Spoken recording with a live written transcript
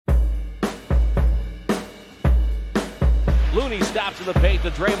Looney stops in the paint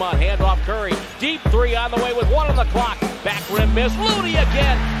to Draymond. Handoff Curry. Deep three on the way with 1 on the clock. Back rim miss. Looney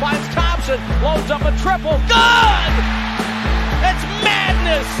again. Finds Thompson. Loads up a triple. Good! It's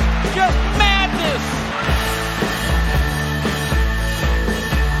madness! Just madness!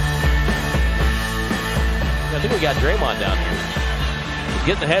 I think we got Draymond down here. He's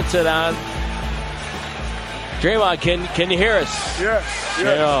getting the headset on. Draymond, can you hear us? Yes.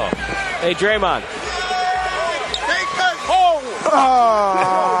 Yeah. Hey, Draymond.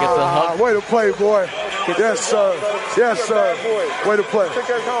 Get the hug. Way to play, boy. Yes, sir. Yes, sir. Way to play.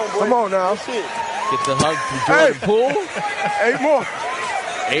 Come on now. Get the hug from Jordan Poole. 8 more.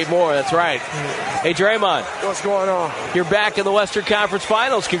 8 more, that's right. Hey, Draymond. What's going on? You're back in the Western Conference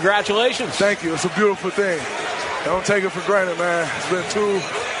Finals. Congratulations. Thank you. It's a beautiful thing. Don't take it for granted, man. It's been 2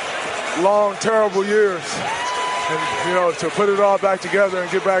 long, terrible years. And, to put it all back together and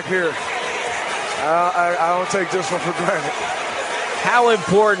get back here, I don't take this one for granted. How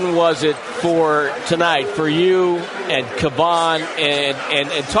important was it for tonight for you and Kevon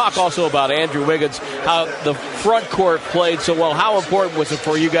and talk also about Andrew Wiggins, how the front court played so well? How important was it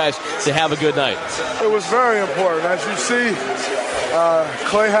for you guys to have a good night? It was very important. As you see,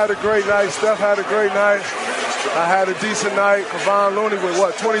 Clay had a great night. Steph had a great night. I had a decent night. Kevon Looney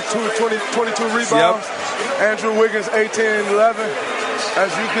with 22 rebounds. Yep. Andrew Wiggins 18 and 11.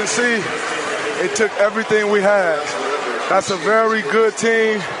 As you can see, it took everything we had. That's a very good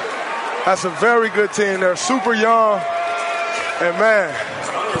team. They're super young. And, man,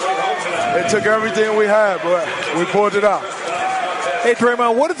 it took everything we had, but we pulled it out. Hey,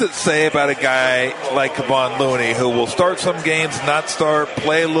 Draymond, what does it say about a guy like Kevon Looney who will start some games, not start,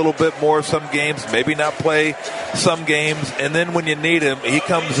 play a little bit more some games, maybe not play some games, and then when you need him, he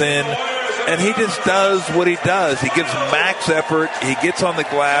comes in and he just does what he does. He gives max effort. He gets on the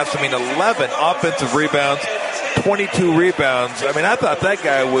glass. 11 offensive rebounds. 22 rebounds. I thought that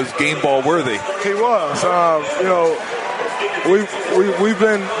guy was game ball worthy. He was. We've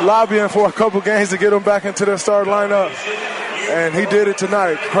been lobbying for a couple games to get him back into the start lineup, and he did it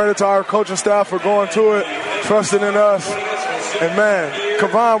tonight. Credit to our coaching staff for going to it, trusting in us. And, man,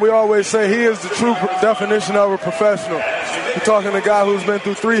 Kevon, we always say he is the true definition of a professional. You're talking to a guy who's been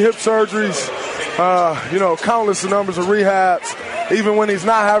through 3 hip surgeries, countless numbers of rehabs. Even when he's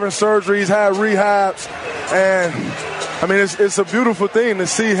not having surgery, he's had rehabs. And, it's a beautiful thing to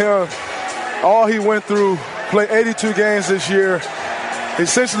see him, all he went through, play 82 games this year,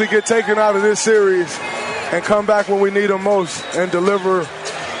 essentially get taken out of this series and come back when we need him most and deliver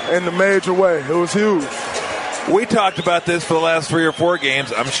in the major way. It was huge. We talked about this for the last 3 or 4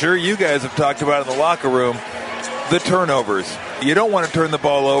 games. I'm sure you guys have talked about it in the locker room. The turnovers. You don't want to turn the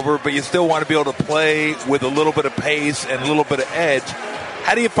ball over, but you still want to be able to play with a little bit of pace and a little bit of edge.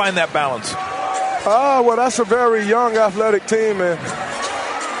 How do you find that balance? Well, that's a very young, athletic team, and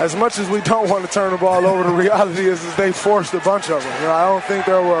as much as we don't want to turn the ball over, the reality is they forced a bunch of them. I don't think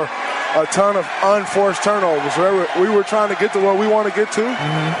there were a ton of unforced turnovers. We were trying to get to where we want to get to,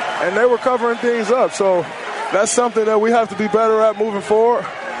 and they were covering things up. So that's something that we have to be better at moving forward.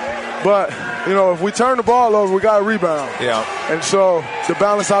 But, if we turn the ball over, we got to rebound. Yeah. And so to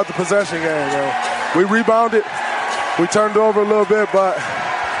balance out the possession game, we rebounded, we turned it over a little bit, but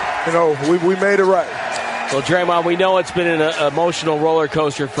we made it right. Well, Draymond, we know it's been an emotional roller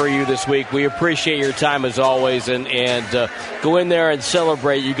coaster for you this week. We appreciate your time as always, and go in there and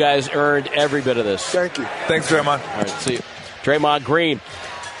celebrate. You guys earned every bit of this. Thank you. Thanks, Draymond. All right, see you. Draymond Green,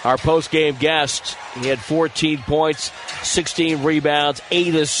 our post-game guest. He had 14 points, 16 rebounds,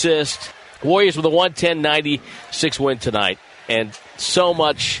 8 assists. Warriors with a 110-96 win tonight, and so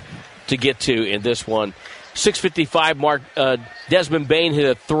much to get to in this one. 6:55 mark. Desmond Bane hit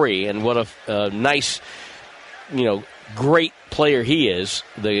a 3, and what a nice, great player he is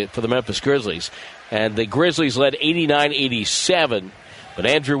for the Memphis Grizzlies. And the Grizzlies led 89-87, but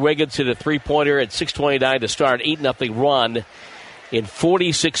Andrew Wiggins hit a 3-pointer at 6:29 to start an 8-0 run in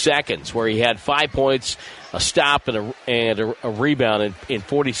 46 seconds, where he had 5 points, a stop, and a rebound in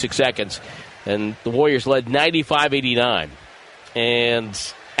 46 seconds. And the Warriors led 95-89.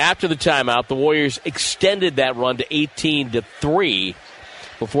 And after the timeout, the Warriors extended that run to 18-3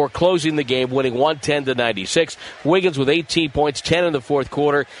 before closing the game, winning 110-96. Wiggins with 18 points, 10 in the fourth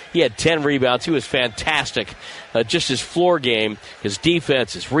quarter. He had 10 rebounds. He was fantastic. Just his floor game, his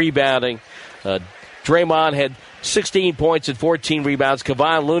defense, his rebounding. Draymond had 16 points and 14 rebounds.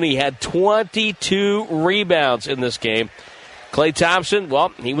 Kevon Looney had 22 rebounds in this game. Klay Thompson, well,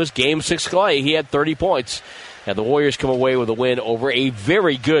 he was Game 6 Klay. He had 30 points. And the Warriors come away with a win over a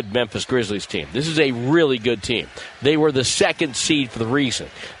very good Memphis Grizzlies team. This is a really good team. They were the second seed for the reason.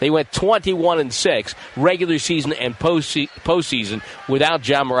 They went 21-6 regular season and postseason without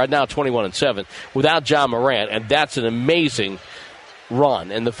Ja Morant. Now 21-7 without Ja Morant, and that's an amazing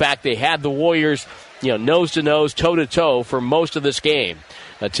run. And the fact they had the Warriors, nose to nose, toe to toe for most of this game.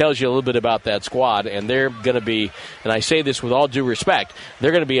 That tells you a little bit about that squad, and they're going to be, and I say this with all due respect, they're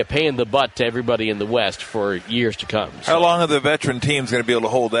going to be a pain in the butt to everybody in the West for years to come. So, how long are the veteran teams going to be able to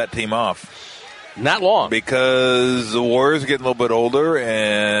hold that team off? Not long. Because the Warriors are getting a little bit older,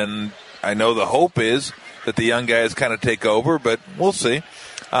 and I know the hope is that the young guys kind of take over, but we'll see.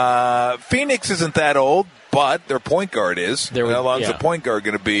 Phoenix isn't that old, but their point guard is. How long is the point guard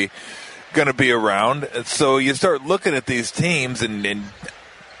going to be around? So you start looking at these teams, and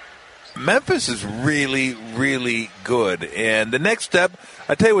Memphis is really, really good. And the next step,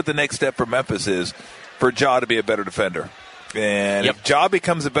 I tell you what the next step for Memphis is, for Ja to be a better defender. And if Ja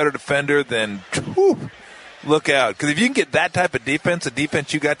becomes a better defender, then look out. Because if you can get that type of defense, the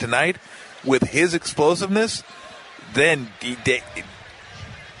defense you got tonight, with his explosiveness, then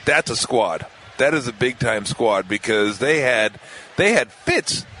that's a squad. That is a big-time squad, because they had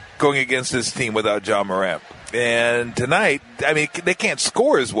fits going against this team without Ja Morant. And tonight, they can't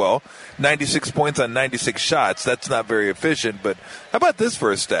score as well. 96 points on 96 shots. That's not very efficient. But how about this for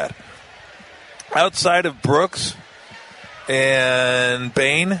a stat? Outside of Brooks and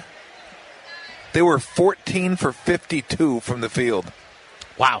Bane, they were 14 for 52 from the field.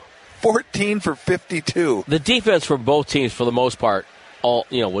 Wow. 14 for 52. The defense for both teams, for the most part,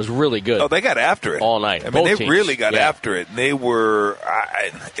 was really good. Oh, they got after it all night. They really got after it. They were.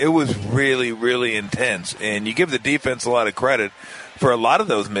 It was really, really intense. And you give the defense a lot of credit for a lot of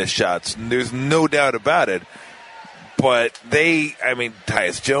those missed shots. And there's no doubt about it. But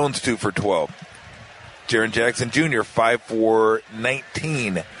Tyus Jones 2 for 12, Jaren Jackson Jr. 5 for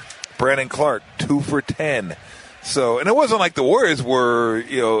 19, Brandon Clark 2 for 10. So, and it wasn't like the Warriors were,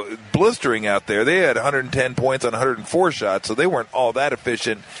 blistering out there. They had 110 points on 104 shots, so they weren't all that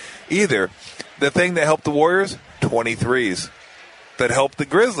efficient either. The thing that helped the Warriors, 23s. That helped the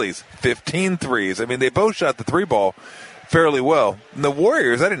Grizzlies, 15 threes. They both shot the three ball fairly well. And the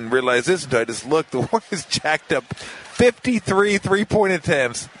Warriors, I didn't realize this until I just looked, the Warriors jacked up 53 three-point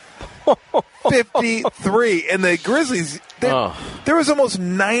attempts. 53. And the Grizzlies, there was almost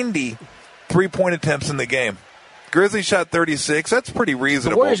 90 three-point attempts in the game. Grizzlies shot 36. That's pretty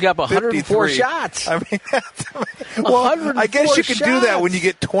reasonable. The Warriors got 104 shots. I guess you can do that when you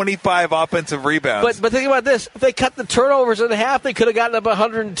get 25 offensive rebounds. But think about this. If they cut the turnovers in half, they could have gotten up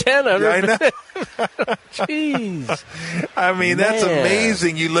 110. I know. Jeez. That's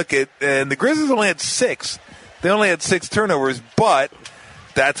amazing. You look at, and the Grizzlies only had 6. They only had 6 turnovers, but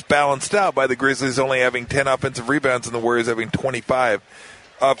that's balanced out by the Grizzlies only having 10 offensive rebounds and the Warriors having 25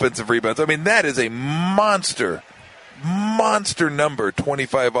 offensive rebounds. That is a monster number,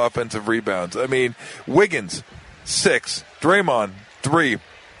 25 offensive rebounds. Wiggins, 6. Draymond, 3.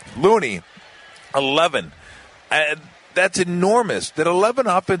 Looney, 11. That's enormous. That 11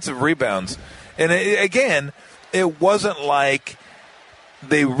 offensive rebounds. And again, it wasn't like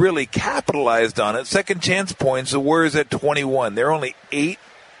they really capitalized on it. Second chance points, the Warriors at 21. They're only 8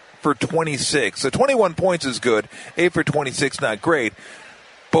 for 26. So 21 points is good. 8 for 26, not great.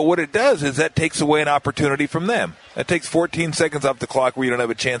 But what it does is that takes away an opportunity from them. That takes 14 seconds off the clock where you don't have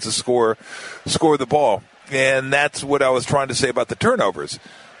a chance to score the ball. And that's what I was trying to say about the turnovers.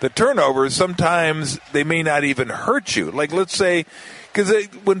 The turnovers, sometimes they may not even hurt you. Like, let's say, because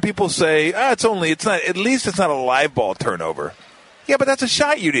when people say, at least it's not a live ball turnover. Yeah, but that's a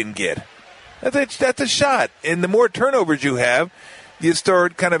shot you didn't get. That's a shot. And the more turnovers you have, you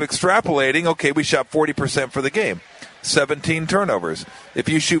start kind of extrapolating, okay, we shot 40% for the game. 17 turnovers. If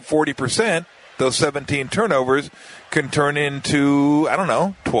you shoot 40%, those 17 turnovers can turn into,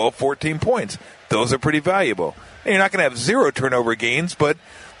 12, 14 points. Those are pretty valuable. And you're not going to have 0 turnover gains, but,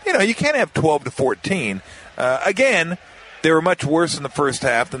 you can't have 12 to 14. Again, they were much worse in the first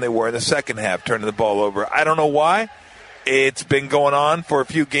half than they were in the second half, turning the ball over. I don't know why. It's been going on for a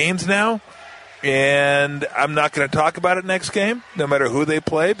few games now, and I'm not going to talk about it next game, no matter who they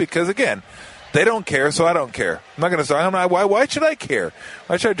play, because, again, they don't care, so I don't care. I'm not going to say, why should I care?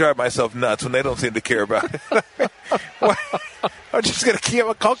 Why should I drive myself nuts when they don't seem to care about it? I'm just going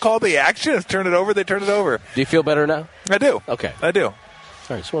to call the action. If turn it over, they turn it over. Do you feel better now? I do. Okay. I do. All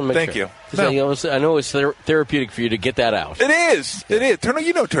right, just want to make Thank sure. you. I know it's therapeutic for you to get that out. It is. It is.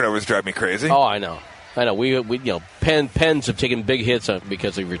 Turnovers drive me crazy. Oh, I know. I know we Pens have taken big hits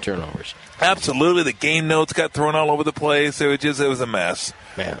because of your turnovers. Absolutely, the game notes got thrown all over the place. It was a mess.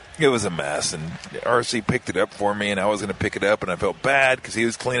 Man, it was a mess, and RC picked it up for me, and I was going to pick it up, and I felt bad because he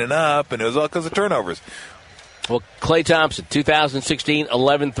was cleaning up, and it was all because of turnovers. Well, Klay Thompson, 2016,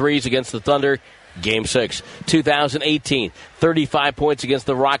 11 threes against the Thunder. Game 6. 2018, 35 points against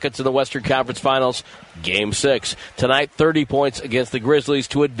the Rockets in the Western Conference Finals. Game 6. Tonight, 30 points against the Grizzlies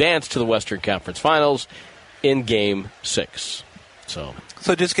to advance to the Western Conference Finals in Game 6. So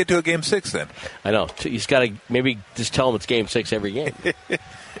just get to a Game 6 then. I know. You just got to maybe just tell them it's Game 6 every game.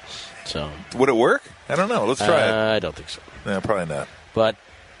 So would it work? I don't know. Let's try it. I don't think so. No, probably not. But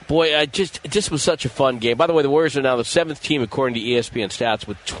boy, it just was such a fun game. By the way, the Warriors are now the 7th team, according to ESPN stats,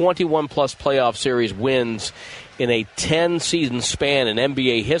 with 21-plus playoff series wins in a 10-season span in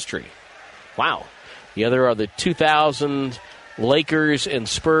NBA history. Wow. The other are the 2000 Lakers and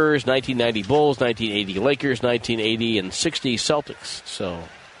Spurs, 1990 Bulls, 1980 Lakers, 1980 and 60 Celtics. So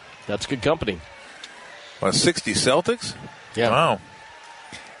that's good company. 60 Celtics? Yeah. Wow.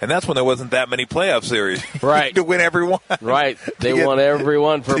 And that's when there wasn't that many playoff series. Right. To win every one. Right. They won every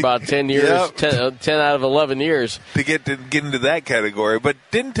one for about 10 years, yep. 10 out of 11 years. To get into that category. But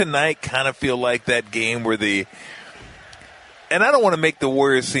didn't tonight kind of feel like that game where and I don't want to make the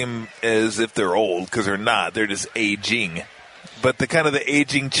Warriors seem as if they're old, because they're not. They're just aging. But the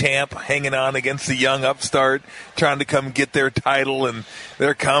aging champ hanging on against the young upstart, trying to come get their title, and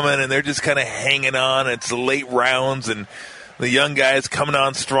they're coming, and they're just kind of hanging on. It's the late rounds, and the young guy's coming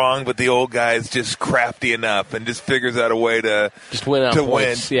on strong, but the old guy's just crafty enough and just figures out a way to just win out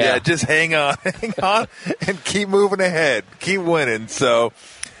points. Win. Yeah, just hang on, and keep moving ahead, keep winning. So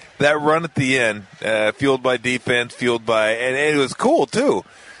that run at the end, fueled by defense, and it was cool too,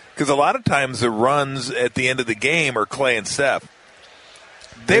 because a lot of times the runs at the end of the game are Klay and Steph.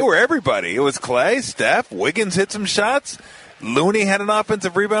 They were everybody. It was Klay, Steph, Wiggins hit some shots. Looney had an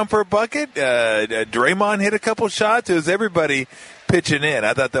offensive rebound for a bucket. Draymond hit a couple shots. It was everybody pitching in.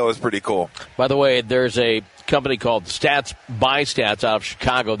 I thought that was pretty cool. By the way, there's a company called Stats by Stats out of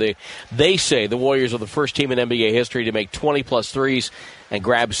Chicago. They say the Warriors are the first team in NBA history to make 20-plus threes and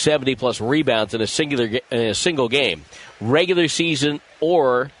grab 70-plus rebounds in a single game, regular season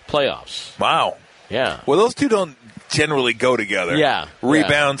or playoffs. Wow. Yeah. Well, those two don't generally go together. Yeah.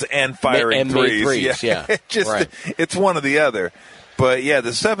 Rebounds and firing threes. Yeah. It's one or the other. But, yeah,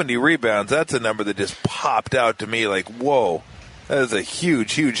 the 70 rebounds, that's a number that just popped out to me like, whoa, that is a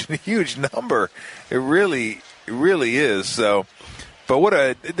huge, huge, huge number. It really is. So, but what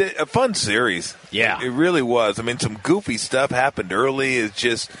a fun series. Yeah. It really was. I mean, some goofy stuff happened early. It's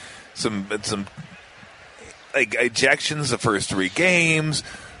just some like ejections the first 3 games.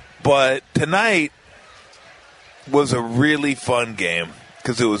 But tonight was a really fun game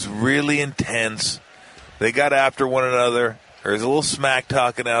because it was really intense. They got after one another. There was a little smack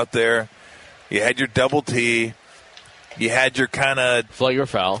talking out there. You had your double T. You had your kind of flagrant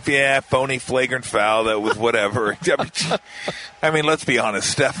foul. Yeah, phony flagrant foul that was whatever. I mean, let's be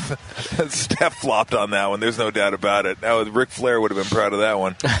honest. Steph flopped on that one. There's no doubt about it. Now, Ric Flair would have been proud of that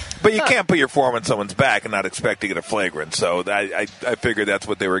one. But you can't put your form on someone's back and not expect to get a flagrant. So I figured that's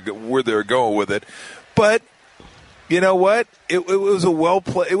what they were going with it. But you know what? It was a well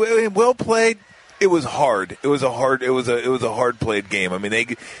played. It was hard. It was a hard played game. I mean,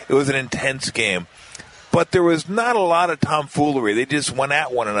 it was an intense game. But there was not a lot of tomfoolery. They just went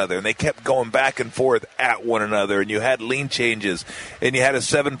at one another, and they kept going back and forth at one another. And you had lean changes, and you had a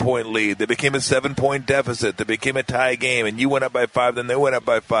 7-point lead. That became a 7-point deficit. That became a tie game, and you went up by 5, then they went up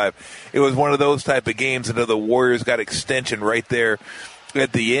by 5. It was one of those type of games until the Warriors got extension right there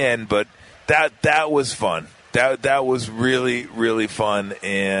at the end. But that was fun. That was really, really fun.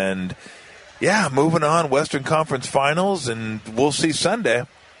 And, yeah, moving on, Western Conference Finals, and we'll see Sunday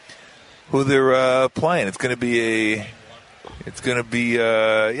who they're playing. It's going to be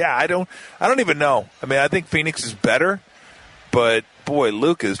I don't even know. I mean, I think Phoenix is better, but boy,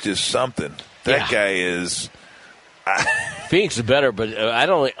 Luka is just something. That guy is. Phoenix is better, but I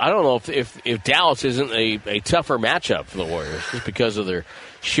don't know if Dallas isn't a tougher matchup for the Warriors just because of their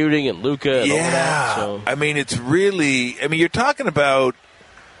shooting and Luka and all that. So. I mean, it's really. I mean, you're talking about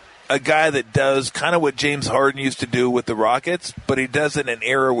a guy that does kind of what James Harden used to do with the Rockets, but he does it in an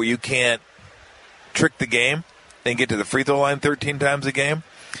era where you can't trick the game and get to the free throw line 13 times a game.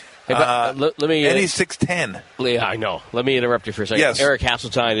 Hey, let me. And he's 6'10". Yeah, I know. Let me interrupt you for a second. Yes. Eric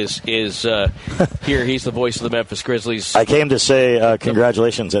Hasseltine is here. He's the voice of the Memphis Grizzlies. I came to say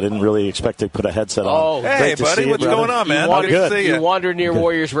congratulations. I didn't really expect to put a headset on. Oh, hey, buddy, what's going on, man? Good to see you. You wander near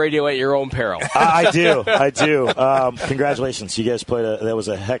Warriors Radio at your own peril. I do. Congratulations. You guys played. That was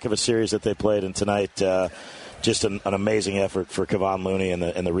a heck of a series that they played, and tonight. Just an amazing effort for Kevon Looney, and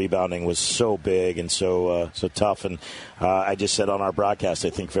the rebounding was so big and so tough. And I just said on our broadcast, I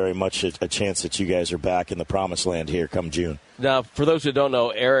think very much a chance that you guys are back in the promised land here come June. Now, for those who don't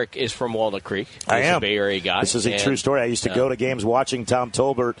know, Eric is from Walnut Creek. He's I am a Bay Area guy. This is a true story. I used to go to games watching Tom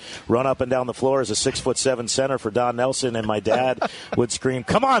Tolbert run up and down the floor as a 6'7" center for Don Nelson, and my dad would scream,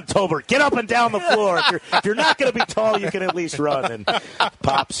 "Come on, Tolbert, get up and down the floor. If you're not going to be tall, you can at least run." And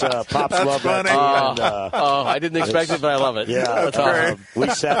Pops loved that too. I didn't expect it, but I love it. Yeah, that's awesome. We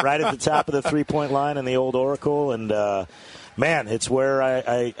sat right at the top of the three-point line in the old Oracle, and man, it's where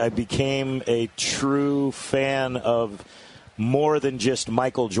I became a true fan of more than just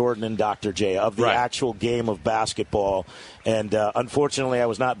Michael Jordan and Dr. J, of the actual game of basketball. And unfortunately, I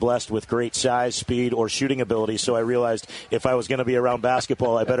was not blessed with great size, speed, or shooting ability, so I realized if I was going to be around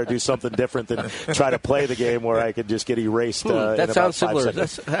basketball, I better do something different than try to play the game where I could just get erased. That sounds similar.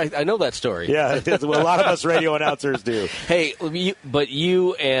 I know that story. Yeah, a lot of us radio announcers do. Hey, but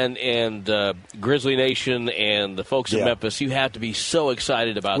you and Grizzly Nation and the folks in Memphis, you have to be so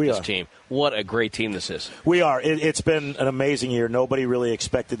excited about this team. What a great team this is. We are. It's been an amazing year. Nobody really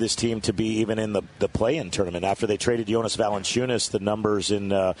expected this team to be even in the play-in tournament. After they traded Jonas Valanciunas, the numbers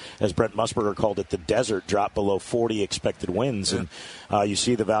in, as Brent Musburger called it, the desert dropped below 40 expected wins. And you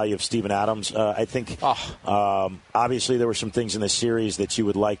see the value of Steven Adams. I think obviously there were some things in this series that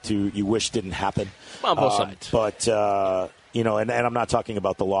you wish didn't happen. On both sides. But and I'm not talking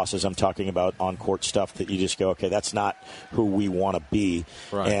about the losses. I'm talking about on-court stuff that you just go, okay, that's not who we want to be.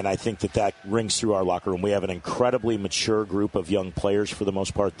 Right. And I think that rings through our locker room. We have an incredibly mature group of young players, for the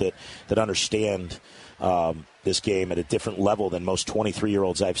most part, that understand this game at a different level than most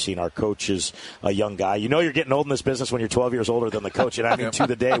 23-year-olds I've seen. Our coach is a young guy. You know you're getting old in this business when you're 12 years older than the coach. And I mean, to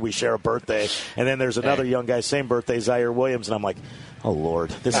the day, we share a birthday. And then there's another young guy, same birthday, Zaire Williams. And I'm like, oh,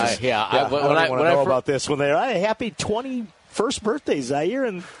 Lord. This is, I don't want to know about this. When they're, happy 21st birthday, Zaire,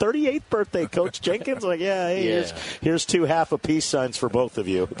 and 38th birthday, Coach Jenkins. Like, here's two half-a-piece signs for both of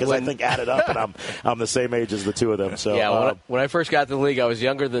you, because I think added up, and I'm the same age as the two of them. So when I first got to the league, I was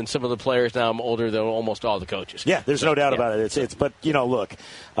younger than some of the players. Now I'm older than almost all the coaches. Yeah, there's no doubt about it. But look,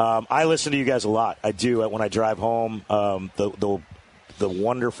 I listen to you guys a lot. I do when I drive home. The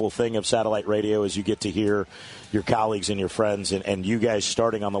wonderful thing of satellite radio is you get to hear your colleagues and your friends, and you guys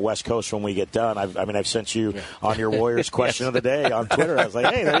starting on the West Coast when we get done. I've sent you on your Warriors question of the day on Twitter. I was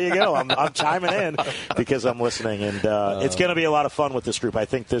like, hey, there you go. I'm chiming in because I'm listening, and it's going to be a lot of fun with this group. I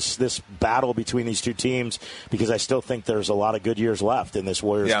think this battle between these two teams, because I still think there's a lot of good years left in this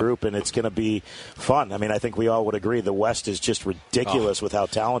Warriors group, and it's going to be fun. I mean, I think we all would agree the West is just ridiculous with how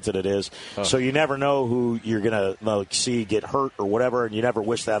talented it is. So you never know who you're going to see get hurt or whatever, and you never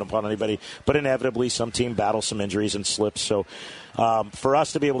wish that upon anybody. But inevitably, some team battles some injuries and slips. So for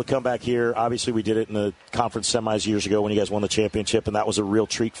us to be able to come back here, obviously we did it in the conference semis years ago when you guys won the championship, and that was a real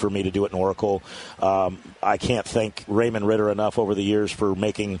treat for me to do it in Oracle. I can't thank Raymond Ritter enough over the years for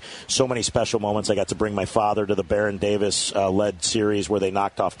making so many special moments. I got to bring my father to the Baron Davis led series where they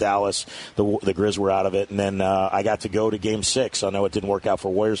knocked off Dallas. The Grizz were out of it. And then I got to go to Game 6. I know it didn't work out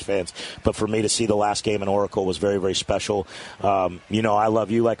for Warriors fans, but for me to see the last game in Oracle was very, very special. I love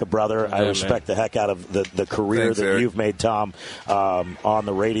you like a brother. I respect the heck out of the career that you've made, Tom, on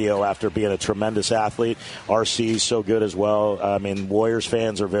the radio after being a tremendous athlete. RC's so good as well. I mean, Warriors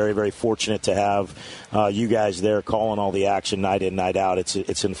fans are very, very fortunate to have you guys there calling all the action night in, night out.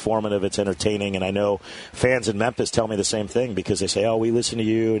 It's informative, it's entertaining, and I know fans in Memphis tell me the same thing because they say, oh, we listen to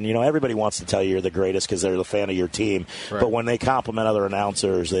you, and everybody wants to tell you you're the greatest because they're the fan of your team. Right. But when they compliment other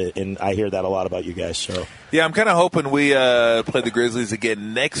announcers, and I hear that a lot about you guys. So yeah, I'm kind of hoping we play the Grizzlies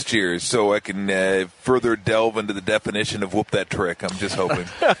again next year so I can further delve into the definition of whoop that trick. I'm just hoping.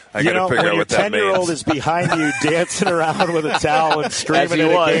 I got to figure out what that means. When your 10-year-old is behind you dancing around with a towel and screaming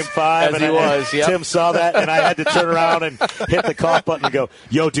at Game 5. And Tim saw that, and I had to turn around and hit the cough button and go,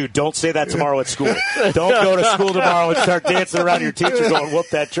 yo, dude, don't say that tomorrow at school. Don't go to school tomorrow and start dancing around your teacher going, whoop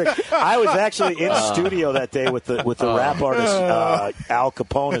that trick. I was actually in studio that day with the rap artist, Al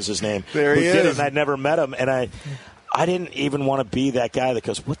Capone is his name. There he is. And I'd never met him, and I didn't even want to be that guy that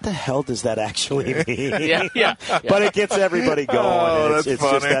goes, what the hell does that actually mean? Yeah. But it gets everybody going. Oh, It's that's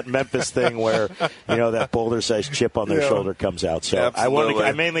funny. just that Memphis thing where, that boulder-sized chip on their shoulder comes out. So Absolutely.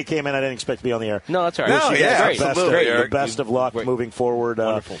 I mainly came in. I didn't expect to be on the air. No, that's all right. No, Wish you yeah, guys the absolutely, the Eric. best of luck Great. moving forward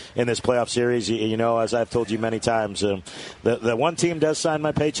in this playoff series. As I've told you many times, the one team does sign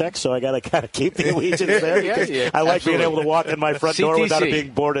my paycheck, so I got to kind of keep the allegiance there. Yeah, yeah, I like absolutely. being able to walk in my front door without it CTC.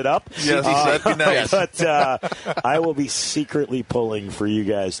 being boarded up. Yes, that'd be nice. But I will be secretly pulling for you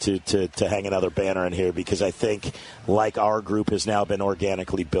guys to hang another banner in here because I think, like our group has now been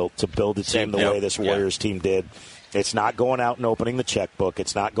organically built to build a team the way this Warriors team did. It's not going out and opening the checkbook.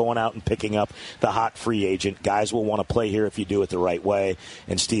 It's not going out and picking up the hot free agent. Guys will want to play here if you do it the right way,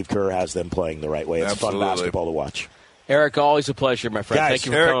 and Steve Kerr has them playing the right way. It's Absolutely. fun basketball to watch. Eric, always a pleasure, my friend. Guys, Thank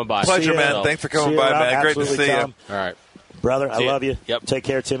you for Eric, coming by. pleasure, See you. man. Thanks for coming See you by, around. man. Great to Absolutely, see Tom. you. All right. Brother, I See ya. love you. Yep. Take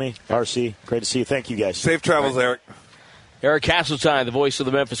care, Timmy. RC, great to see you. Thank you, guys. Safe travels, Eric. Eric Hasseltine, the voice of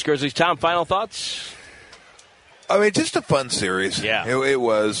the Memphis Grizzlies. Tom, final thoughts? I mean, just a fun series. Yeah. It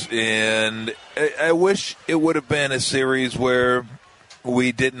was. And I wish it would have been a series where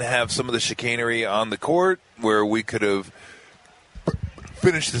we didn't have some of the chicanery on the court, where we could have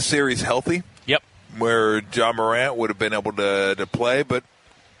finished the series healthy, Yep. where John Morant would have been able to play. But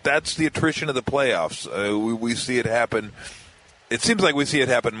that's the attrition of the playoffs. We see it happen. It seems like we see it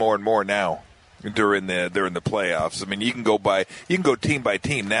happen more and more now during the playoffs. I mean, you can go team by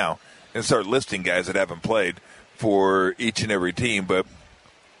team now and start listing guys that haven't played for each and every team. But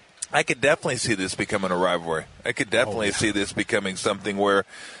I could definitely see this becoming a rivalry. I could definitely see this becoming something where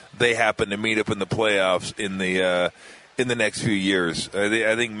they happen to meet up in the playoffs in the next few years.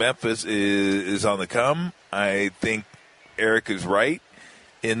 I think Memphis is on the come. I think Eric is right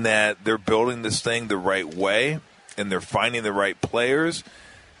in that they're building this thing the right way and they're finding the right players.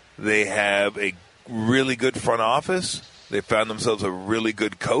 They have a really good front office. They found themselves a really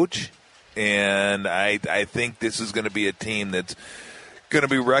good coach. And I think this is going to be a team that's going to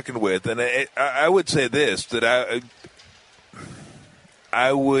be reckoned with. And I would say this, that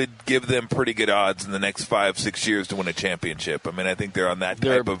I would give them pretty good odds in the next 5-6 years to win a championship. I mean, I think they're on that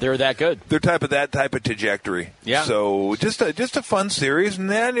type of... They're that good. They're that type of trajectory. Yeah. So just a fun series. And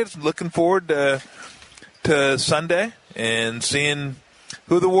then it's looking forward to Sunday and seeing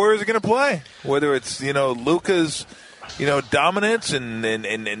who the Warriors are going to play. Whether it's, Luka's... dominance and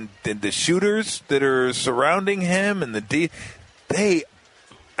the shooters that are surrounding him and I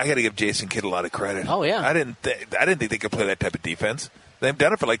got to give Jason Kidd a lot of credit. Oh yeah, I didn't think they could play that type of defense. They've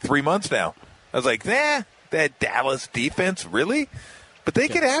done it for like 3 months now. I was like, that Dallas defense, really? But they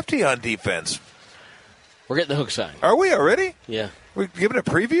get after you on defense. we're getting the hook sign. Are we already? Yeah. We're giving a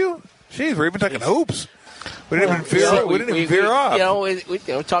preview. Jeez, we're even talking hoops. We didn't even veer off. We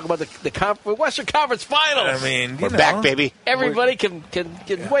talk about the Western Conference Finals. I mean, We're back, baby. Everybody can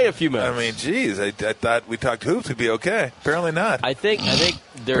wait a few minutes. I mean, geez, I thought we talked hoops would be okay. Apparently not. I think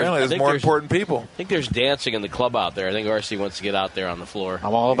Apparently there's more important people. I think there's dancing in the club out there. I think RC wants to get out there on the floor.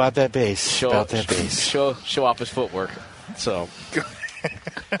 I'm all about that bass. Show off his footwork. So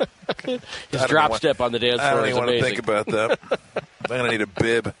his drop step on the dance I floor don't is even want to amazing. think about that. I'm going to need a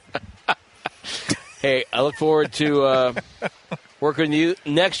bib. Hey, I look forward to working with you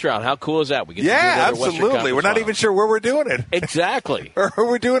next round. How cool is that? We get to do another Western absolutely. Conference We're not Final. even sure where we're doing it Exactly. or who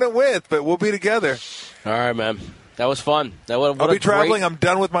we're doing it with, but we'll be together. All right, man. That was fun. I'll I'll be traveling. I'm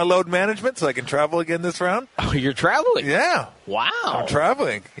done with my load management, so I can travel again this round. Oh, you're traveling? Yeah. Wow. I'm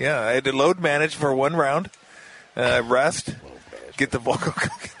traveling. Yeah, I had to load manage for one round, rest, get the vocal.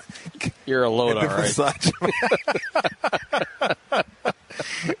 You're a load, all get the right. massage.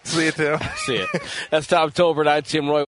 See you, Tim. See it. That's Tom Tolbert. I'm Tim Roy.